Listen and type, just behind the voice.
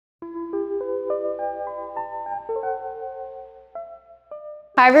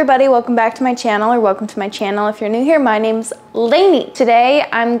Hi everybody, welcome back to my channel, or welcome to my channel if you're new here. My name's Lainey. Today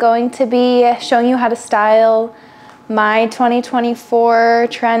I'm going to be showing you how to style my 2024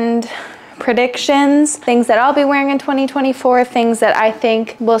 trend predictions, things that I'll be wearing in 2024, things that I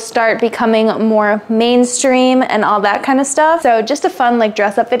think will start becoming more mainstream and all that kind of stuff. So just a fun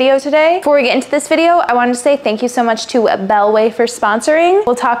dress up video today. Before we get into this video, I wanted to say thank you so much to Bellway for sponsoring.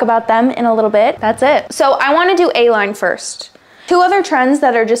 We'll talk about them in a little bit. That's it. So I want to do A-line first. Two other trends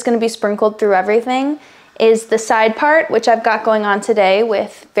that are just going to be sprinkled through everything is the side part, which I've got going on today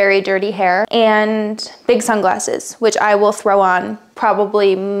with very dirty hair, and big sunglasses, which I will throw on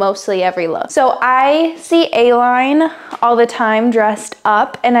probably mostly every look. So I see A-line all the time dressed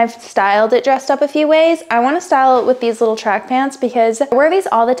up, and I've styled it dressed up a few ways. I want to style it with these little track pants because I wear these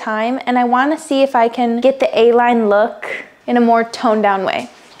all the time, and I want to see if I can get the A-line look in a more toned down way.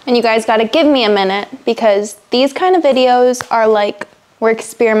 And you guys gotta give me a minute because these kind of videos are like we're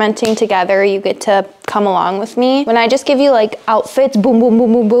experimenting together. You get to come along with me. When I just give you outfits, boom, boom,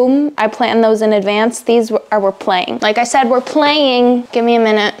 boom, boom, boom, I plan those in advance. These we're playing. Like I said, we're playing. Give me a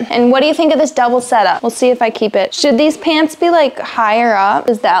minute. And what do you think of this double setup? We'll see if I keep it. Should these pants be higher up?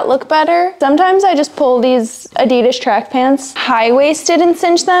 Does that look better? Sometimes I just pull these Adidas track pants high-waisted and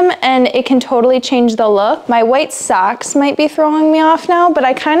cinch them, and it can totally change the look. My white socks might be throwing me off now, but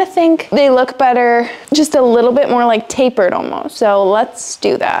I kind of think they look better just a little bit more tapered almost. So let's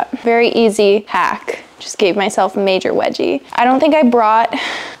do that. Very easy hack. Just gave myself a major wedgie. I don't think I brought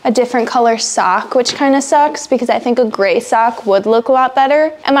a different color sock, which kind of sucks because I think a gray sock would look a lot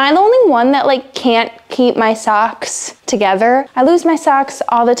better. Am I the only one that can't keep my socks together? I lose my socks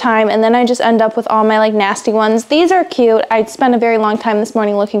all the time, and then I just end up with all my nasty ones. These are cute. I spent a very long time this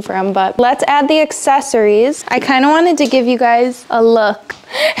morning looking for them, but let's add the accessories. I kind of wanted to give you guys a look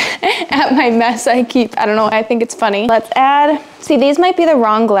at my mess I keep. I don't know, I think it's funny. Let's add, see, these might be the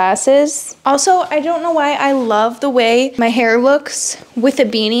wrong glasses. Also, I don't know why I love the way my hair looks with a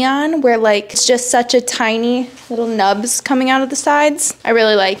beanie on, where it's just such a tiny little nubs coming out of the sides. I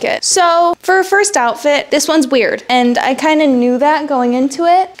really like it. So for a first outfit, this one's weird, and I kind of knew that going into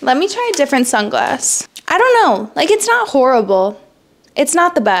it. Let me try a different sunglass. I don't know, it's not horrible. It's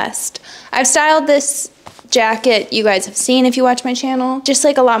not the best. I've styled this jacket you guys have seen if you watch my channel, just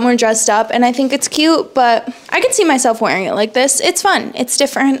a lot more dressed up, and I think it's cute, but I could see myself wearing it like this. It's fun, it's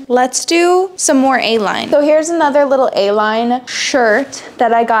different. Let's do some more A-line. So here's another little A-line shirt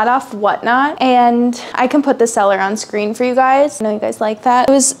that I got off Whatnot, and I can put the seller on screen for you guys. I know you guys like that.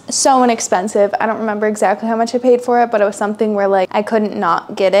 It was so inexpensive. I don't remember exactly how much I paid for it, but it was something where I couldn't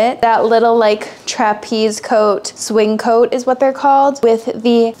not get it. That little trapeze coat, swing coat is what they're called, with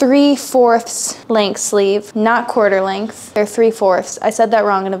the 3/4 length sleeve. Not quarter length, they're 3/4. I said that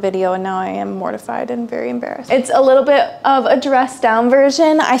wrong in a video, and now I am mortified and very embarrassed. It's a little bit of a dressed down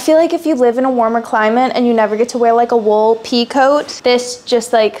version. I feel if you live in a warmer climate and you never get to wear a wool pea coat, this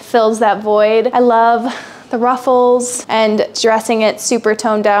just fills that void. I love the ruffles and dressing it super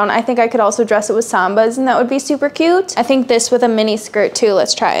toned down. I think I could also dress it with sambas, and that would be super cute. I think this with a mini skirt too.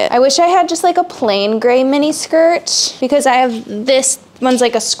 Let's try it. I wish I had just a plain gray mini skirt, because I have this one's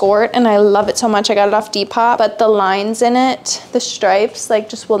a skirt, and I love it so much. I got it off Depop, but the lines in it, the stripes,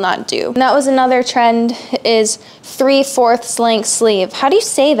 just will not do. And that was another trend, is 3/4 length sleeve. How do you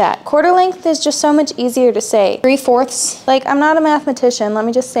say that? Quarter length is just so much easier to say. 3/4, I'm not a mathematician. Let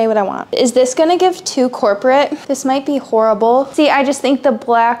me just say what I want. Is this gonna give too corporate? This might be horrible. See, I just think the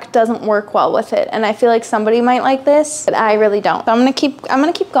black doesn't work well with it, and I feel somebody might like this, but I really don't. So I'm gonna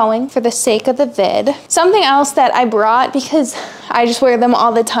keep going for the sake of the vid. Something else that I brought, because I just wear them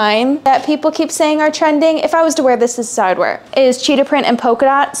all the time, that people keep saying are trending, if I was to wear this as I would wear, is cheetah print and polka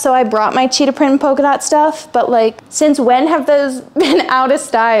dot. So I brought my cheetah print and polka dot stuff, but since when have those been out of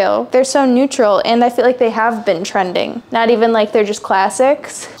style? They're so neutral, and I feel they have been trending. Not even they're just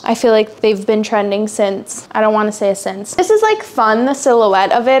classics. I feel they've been trending since, I don't want to say a since. This is fun, the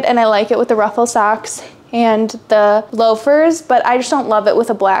silhouette of it, and I like it with the ruffle socks and the loafers, but I just don't love it with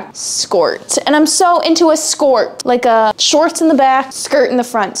a black skirt. And I'm so into a skirt, a shorts in the back, skirt in the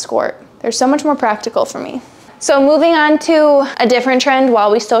front skirt. They're so much more practical for me. So moving on to a different trend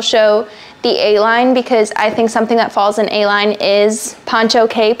while we still show the A-line, because I think something that falls in A-line is poncho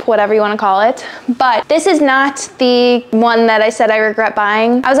cape, whatever you want to call it. But this is not the one that I said I regret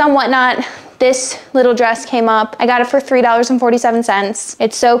buying. I was on Whatnot. This little dress came up. I got it for $3.47.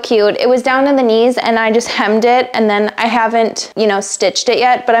 It's so cute. It was down to the knees, and I just hemmed it, and then I haven't, stitched it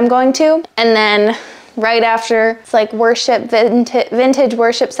yet, but I'm going to. And then right after. It's like worship, vintage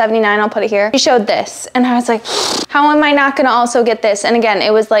worship 79, I'll put it here. She showed this and I was like, how am I not gonna also get this? And again,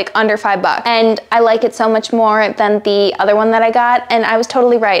 it was like under $5. And I like it so much more than the other one that I got. And I was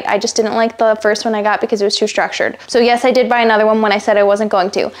totally right. I just didn't like the first one I got because it was too structured. So yes, I did buy another one when I said I wasn't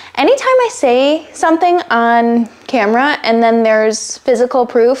going to. Anytime I say something on camera and then there's physical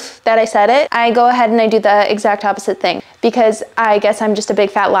proof that I said it, I go ahead and I do the exact opposite thing because I guess I'm just a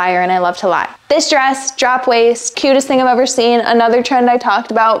big fat liar and I love to lie. This dress, drop waist, cutest thing I've ever seen. Another trend I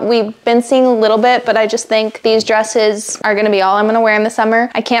talked about, we've been seeing a little bit, but I just think these dresses are gonna be all I'm gonna wear in the summer.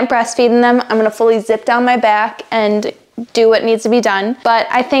 I can't breastfeed in them. I'm gonna fully zip down my back and do what needs to be done. But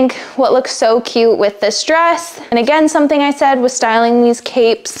I think what looks so cute with this dress, and again, something I said was styling these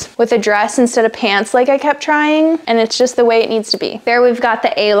capes with a dress instead of pants like I kept trying, and it's just the way it needs to be. There we've got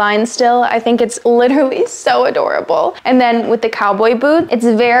the A-line still. I think it's literally so adorable. And then with the cowboy boot, it's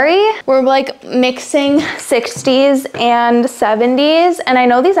we're like mixing 60s and 70s, and I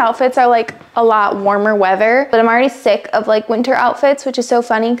know these outfits are like a lot warmer weather, but I'm already sick of like winter outfits, which is so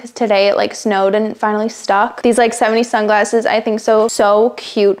funny because today it like snowed and it finally stuck. These like 70s sunglasses, I think so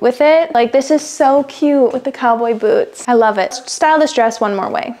cute with it. Like this is so cute with the cowboy boots. I love it. Style this dress one more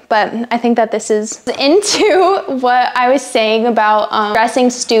way, but I think that this is into what I was saying about dressing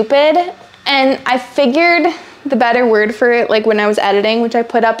stupid, and I figured the better word for it, like when I was editing, which I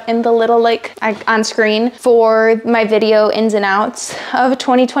put up in the little like on screen for my video ins and outs of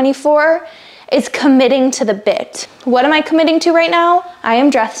 2024, is committing to the bit. What am I committing to right now? I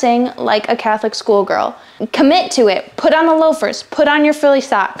am dressing like a Catholic schoolgirl. Commit to it. Put on the loafers, put on your frilly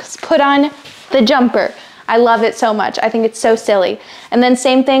socks, put on the jumper. I love it so much. I think it's so silly. And then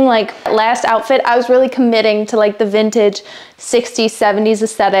same thing, like last outfit, I was really committing to like the vintage 60s, 70s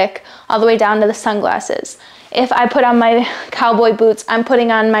aesthetic, all the way down to the sunglasses. If I put on my cowboy boots, I'm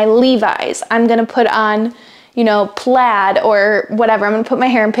putting on my Levi's. I'm gonna put on, you know, plaid or whatever. I'm gonna put my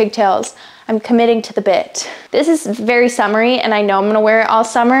hair in pigtails. I'm committing to the bit. This is very summery and I know I'm gonna wear it all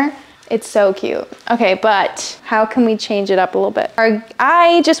summer. It's so cute. Okay, but how can we change it up a little bit?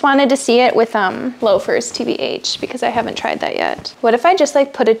 I just wanted to see it with loafers, TBH, because I haven't tried that yet. What if I just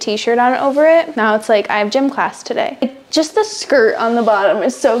like put a t-shirt on over it? Now it's like I have gym class today. Like, just the skirt on the bottom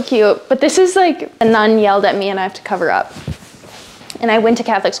is so cute, but this is like a nun yelled at me and I have to cover up. And I went to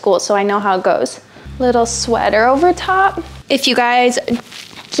Catholic school, so I know how it goes. Little sweater over top. If you guys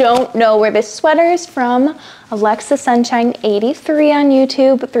don't know where this sweater is from, Alexa Sunshine 83 on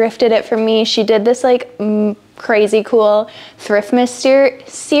YouTube thrifted it for me. She did this like crazy cool Thriftmas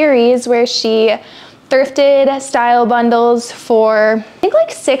series where she thrifted style bundles for I think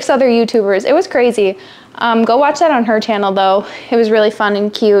like 6 other YouTubers. It was crazy. Go watch that on her channel though. It was really fun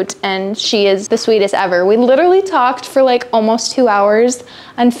and cute and she is the sweetest ever. We literally talked for like almost 2 hours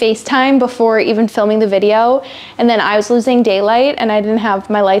on FaceTime before even filming the video, and then I was losing daylight and I didn't have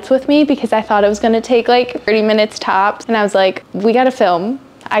my lights with me because I thought it was gonna take like 30 minutes tops, and I was like, we gotta film.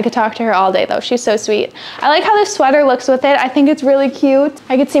 I could talk to her all day though. She's so sweet. I like how this sweater looks with it. I think it's really cute.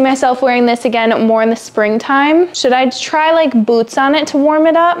 I could see myself wearing this again more in the springtime. Should I try like boots on it to warm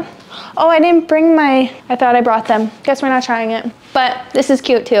it up? Oh, I didn't bring I thought I brought them. Guess we're not trying it. But this is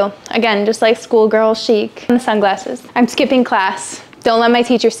cute too. Again, just like schoolgirl chic. And the sunglasses. I'm skipping class. Don't let my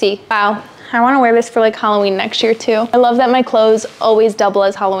teacher see. Wow. I want to wear this for like Halloween next year too. I love that my clothes always double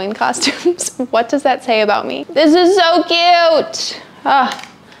as Halloween costumes. What does that say about me? This is so cute.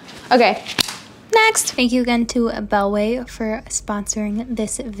 Okay. Next. Thank you again to Bellway for sponsoring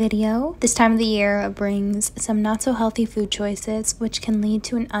this video. This time of the year brings some not so healthy food choices, which can lead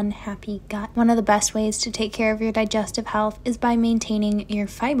to an unhappy gut. One of the best ways to take care of your digestive health is by maintaining your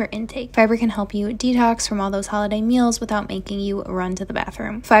fiber intake. Fiber can help you detox from all those holiday meals without making you run to the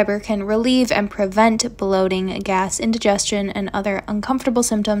bathroom. Fiber can relieve and prevent bloating, gas, indigestion, and other uncomfortable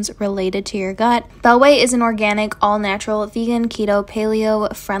symptoms related to your gut. Bellway is an organic, all-natural, vegan, keto,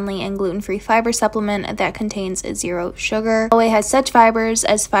 paleo, friendly, and gluten-free fiber supplement that contains 0 sugar. Bellway has such fibers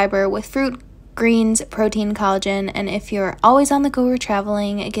as fiber with fruit, greens, protein, collagen, and if you're always on the go or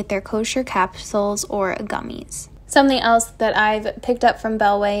traveling, get their kosher capsules or gummies. Something else that I've picked up from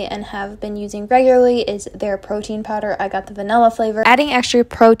Bellway and have been using regularly is their protein powder. I got the vanilla flavor. Adding extra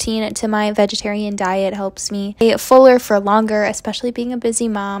protein to my vegetarian diet helps me stay fuller for longer, especially being a busy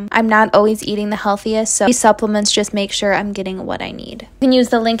mom. I'm not always eating the healthiest, so these supplements just make sure I'm getting what I need. You can use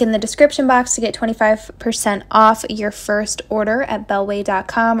the link in the description box to get 25% off your first order at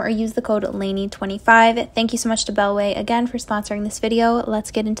bellway.com or use the code LANEY25. Thank you so much to Bellway again for sponsoring this video.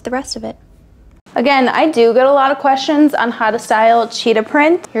 Let's get into the rest of it. Again, I do get a lot of questions on how to style cheetah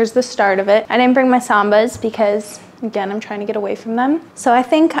print. Here's the start of it. I didn't bring my Sambas because, again, I'm trying to get away from them. So I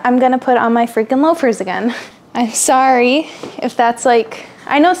think I'm gonna put on my freaking loafers again. I'm sorry if that's like,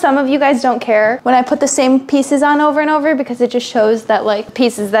 I know some of you guys don't care when I put the same pieces on over and over because it just shows that like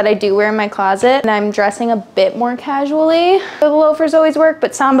pieces that I do wear in my closet and I'm dressing a bit more casually. The loafers always work,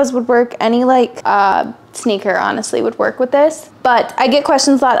 but Sambas would work. Any like sneaker honestly would work with this. But I get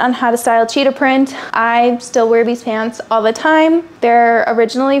questions a lot on how to style cheetah print. I still wear these pants all the time. They're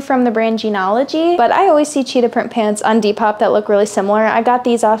originally from the brand Genealogy, but I always see cheetah print pants on Depop that look really similar. I got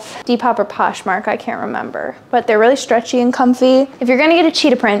these off Depop or Poshmark, I can't remember, but they're really stretchy and comfy. If you're gonna get a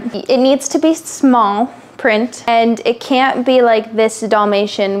cheetah print, it needs to be small print, and it can't be like this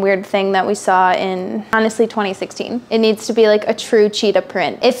Dalmatian weird thing that we saw in, honestly, 2016. It needs to be like a true cheetah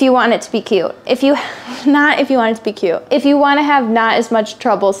print if you want it to be cute. If you want it to be cute. If you want to have not as much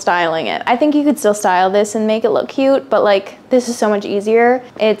trouble styling it. I think you could still style this and make it look cute, but like this is so much easier.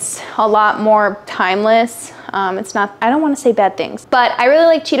 It's a lot more timeless. It's not, I don't want to say bad things, but I really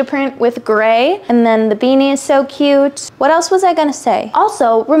like cheetah print with gray, and then the beanie is so cute. What else was I gonna say?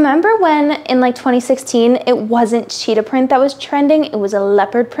 Also, remember when in like 2016, it wasn't cheetah print that was trending, it was a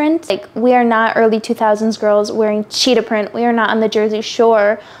leopard print? Like, we are not early 2000s girls wearing cheetah print. We are not on the Jersey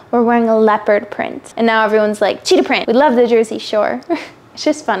Shore. We're wearing a leopard print. And now everyone's like, cheetah print, we love the Jersey Shore. It's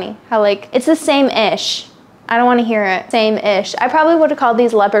just funny how like, it's the same-ish. I don't want to hear it. Same-ish. I probably would have called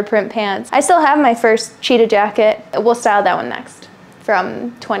these leopard print pants. I still have my first cheetah jacket. We'll style that one next.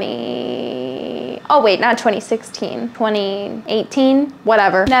 From 2018,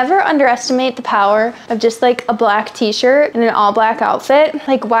 whatever. Never underestimate the power of just like a black t-shirt and an all black outfit.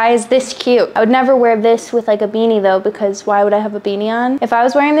 Like, why is this cute? I would never wear this with like a beanie though, because why would I have a beanie on? If I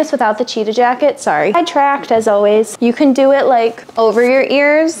was wearing this without the cheetah jacket, sorry. I tracked as always. You can do it like over your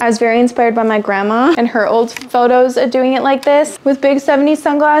ears. I was very inspired by my grandma and her old photos of doing it like this with big 70s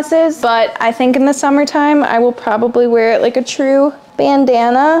sunglasses. But I think in the summertime, I will probably wear it like a true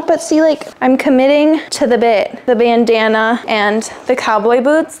bandana. But see, like, I'm committing to the bit, the bandana and the cowboy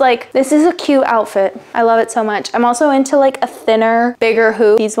boots. Like, this is a cute outfit. I love it so much. I'm also into like a thinner, bigger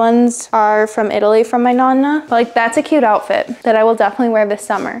hoop. These ones are from Italy from my nonna. But like, that's a cute outfit that I will definitely wear this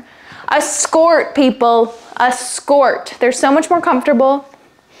summer. A skirt, people, a skirt. They're so much more comfortable.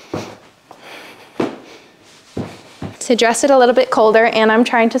 To dress it a little bit colder, and I'm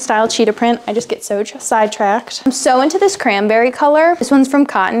trying to style cheetah print. I just get so sidetracked. I'm so into this cranberry color. This one's from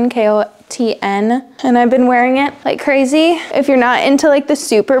Cotton, K-O-T-N, and I've been wearing it like crazy. If you're not into like the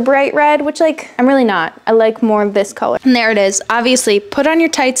super bright red, which like, I'm really not. I like more of this color. And there it is. Obviously, put on your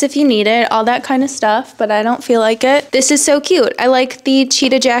tights if you need it, all that kind of stuff, but I don't feel like it. This is so cute. I like the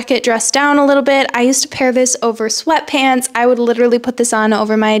cheetah jacket dressed down a little bit. I used to pair this over sweatpants. I would literally put this on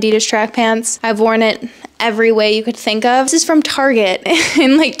over my Adidas track pants. I've worn it every way you could think of. This is from Target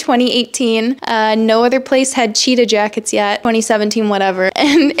in like 2018. No other place had cheetah jackets yet, 2017, whatever.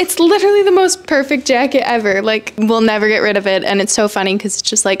 And it's literally the most perfect jacket ever. Like, we'll never get rid of it. And it's so funny because it's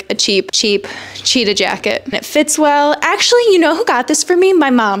just like a cheap cheetah jacket. And it fits well. Actually, you know who got this for me? My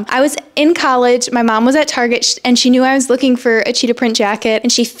mom. I was in college. My mom was at Target and she knew I was looking for a cheetah print jacket.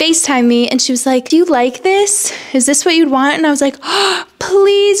 And she FaceTimed me and she was like, do you like this? Is this what you'd want? And I was like, oh,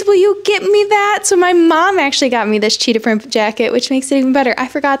 please, will you get me that? So my mom actually got me this cheetah print jacket, which makes it even better. I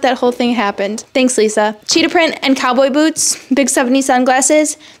forgot that whole thing happened. Thanks, Lisa. Cheetah print and cowboy boots, big 70s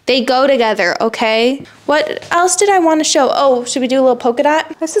sunglasses, they go together, okay? What else did I want to show? Oh, should we do a little polka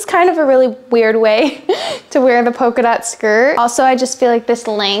dot? This is kind of a really weird way to wear the polka dot skirt. Also, I just feel like this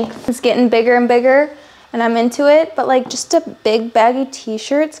length is getting bigger and bigger, and I'm into it, but like just a big baggy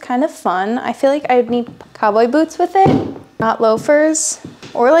t-shirt's kind of fun. I feel like I would need cowboy boots with it, not loafers.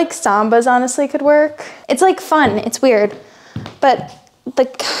 Or like Sambas honestly could work. It's like fun, it's weird. But the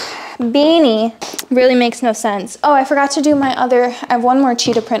beanie really makes no sense. Oh, I forgot to do my other, I have one more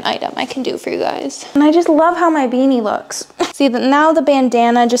cheetah print item I can do for you guys. And I just love how my beanie looks. See, now the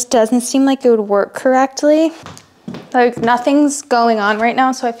bandana just doesn't seem like it would work correctly. Like, nothing's going on right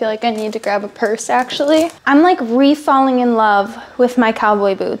now, so I feel like I need to grab a purse actually. I'm like re-falling in love with my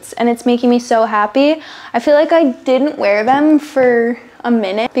cowboy boots, and it's making me so happy. I feel like I didn't wear them for a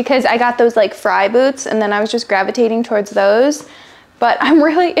minute because I got those like fry boots and then I was just gravitating towards those. But I'm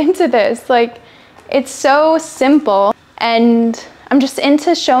really into this. Like, it's so simple, and I'm just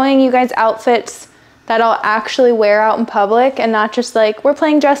into showing you guys outfits that I'll actually wear out in public and not just like, we're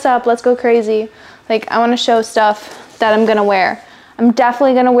playing dress up, let's go crazy. Like, I want to show stuff that I'm gonna wear. I'm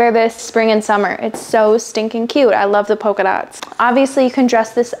definitely gonna wear this spring and summer. It's so stinking cute. I love the polka dots. Obviously, you can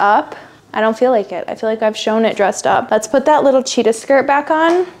dress this up. I don't feel like it. I feel like I've shown it dressed up. Let's put that little cheetah skirt back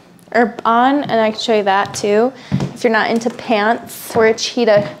on. or on, and I can show you that too if you're not into pants, or a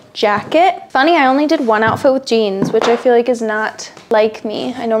cheetah jacket. Funny, I only did one outfit with jeans, which I feel like is not like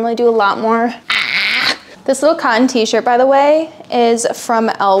me. I normally do a lot more. This little cotton t-shirt, by the way, is from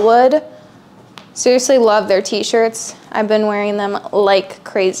Elwood. Seriously love their t-shirts. I've been wearing them like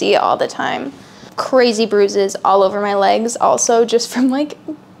crazy all the time. Crazy bruises all over my legs also, just from like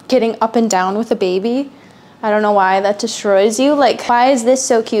getting up and down with a baby. I don't know why that destroys you. Like, why is this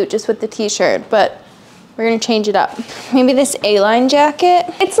so cute just with the t-shirt? But we're gonna change it up. Maybe this A-line jacket.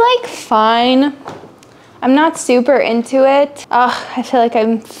 It's like fine. I'm not super into it. Ugh, I feel like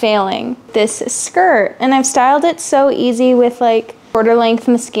I'm failing. This skirt, and I've styled it so easy with like shorter length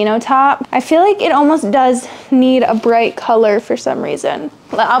Moschino top. I feel like it almost does need a bright color for some reason.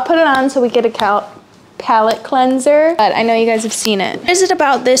 I'll put it on so we get a palette cleanser, but I know you guys have seen it. What is it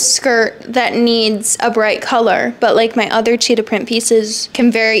about this skirt that needs a bright color, but like my other cheetah print pieces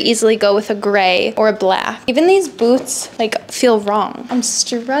can very easily go with a gray or a black? Even these boots like feel wrong. I'm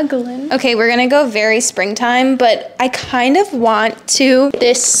struggling. Okay, we're gonna go very springtime, but I kind of want to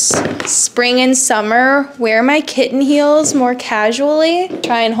this spring and summer wear my kitten heels more casually.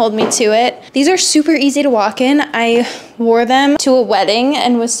 Try and hold me to it. These are super easy to walk in. I wore them to a wedding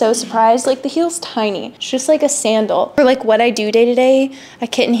and was so surprised. Like, the heel's tiny. It's just like a sandal. For like what I do day to day, a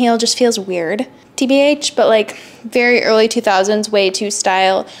kitten heel just feels weird, TBH, but like very early 2000s way to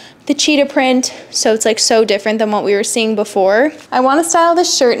style the cheetah print, so it's like so different than what we were seeing before. I want to style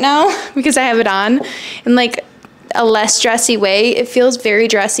this shirt now because I have it on in like a less dressy way. It feels very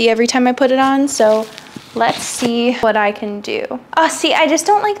dressy every time I put it on, so let's see what I can do. Oh, see, I just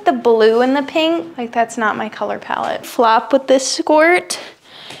don't like the blue and the pink. Like, that's not my color palette. Flop with this skirt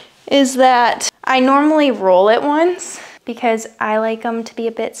is that I normally roll it once because I like them to be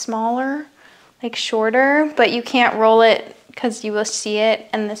a bit smaller, like shorter, but you can't roll it because you will see it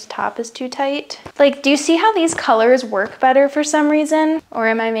and this top is too tight. Like, do you see how these colors work better for some reason? Or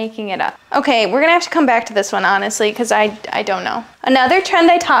am I making it up? Okay, we're gonna have to come back to this one, honestly, because I don't know. Another trend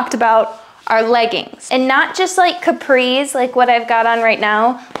I talked about are leggings, and not just like capris like what I've got on right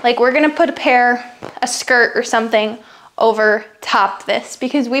now. Like, we're gonna put a skirt or something over top this,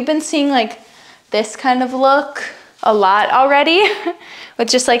 because we've been seeing like this kind of look a lot already with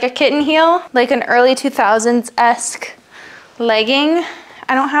just like a kitten heel, like an early 2000s-esque legging.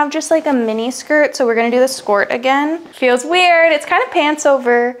 I don't have just like a mini skirt, so we're gonna do the skirt again. Feels weird. It's kind of pants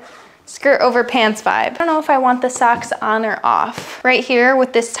over skirt over pants vibe. I don't know if I want the socks on or off. Right here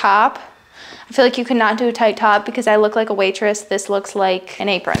with this top, I feel like you could not do a tight top because I look like a waitress. This looks like an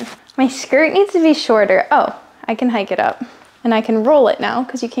apron. My skirt needs to be shorter. Oh, I can hike it up and I can roll it now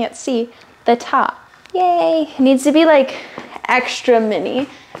because you can't see the top. Yay. It needs to be like extra mini.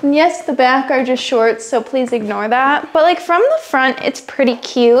 And yes, the back are just shorts, so please ignore that. But like from the front, it's pretty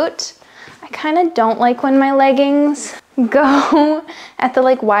cute. I kind of don't like when my leggings go at the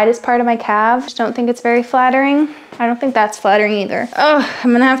like widest part of my calf. Just don't think it's very flattering. I don't think that's flattering either. Oh,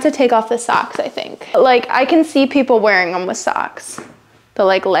 I'm gonna have to take off the socks, I think. Like, I can see people wearing them with socks, the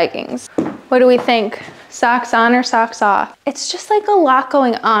like leggings. What do we think? Socks on or socks off? It's just like a lot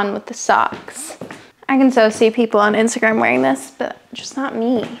going on with the socks. I can so see people on Instagram wearing this, but just not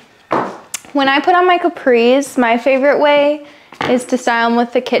me. When I put on my capris, my favorite way is to style them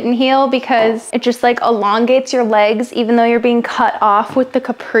with the kitten heel because it just like elongates your legs even though you're being cut off with the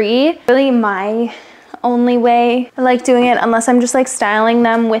capri. Really my only way I like doing it, unless I'm just like styling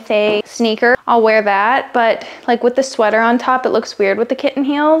them with a sneaker. I'll wear that, but like with the sweater on top, it looks weird with the kitten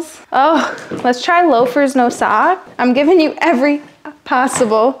heels. Oh, let's try loafers, no sock. I'm giving you every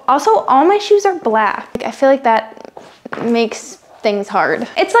possible. Also, all my shoes are black. Like, I feel like that makes things hard.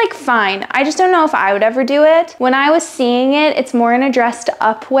 It's like fine. I just don't know if I would ever do it. When I was seeing it, it's more in a dressed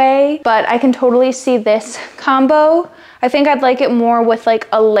up way, but I can totally see this combo. I think I'd like it more with like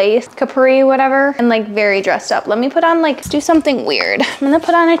a lace capri, whatever, and like very dressed up. Let me put on like, let's do something weird. I'm gonna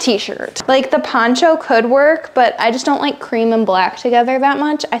put on a t-shirt. Like the poncho could work, but I just don't like cream and black together that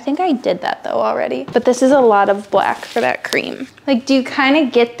much. I think I did that though already, but this is a lot of black for that cream. Like, do you kind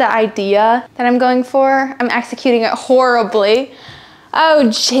of get the idea that I'm going for? I'm executing it horribly. Oh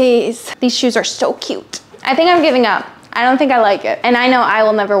jeez. These shoes are so cute. I think I'm giving up. I don't think I like it, and I know I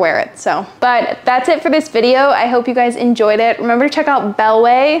will never wear it, so. But that's it for this video. I hope you guys enjoyed it. Remember to check out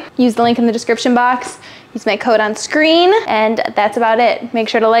Bellway. Use the link in the description box. Use my code on screen, and that's about it. Make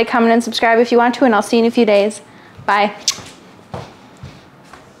sure to like, comment, and subscribe if you want to, and I'll see you in a few days. Bye.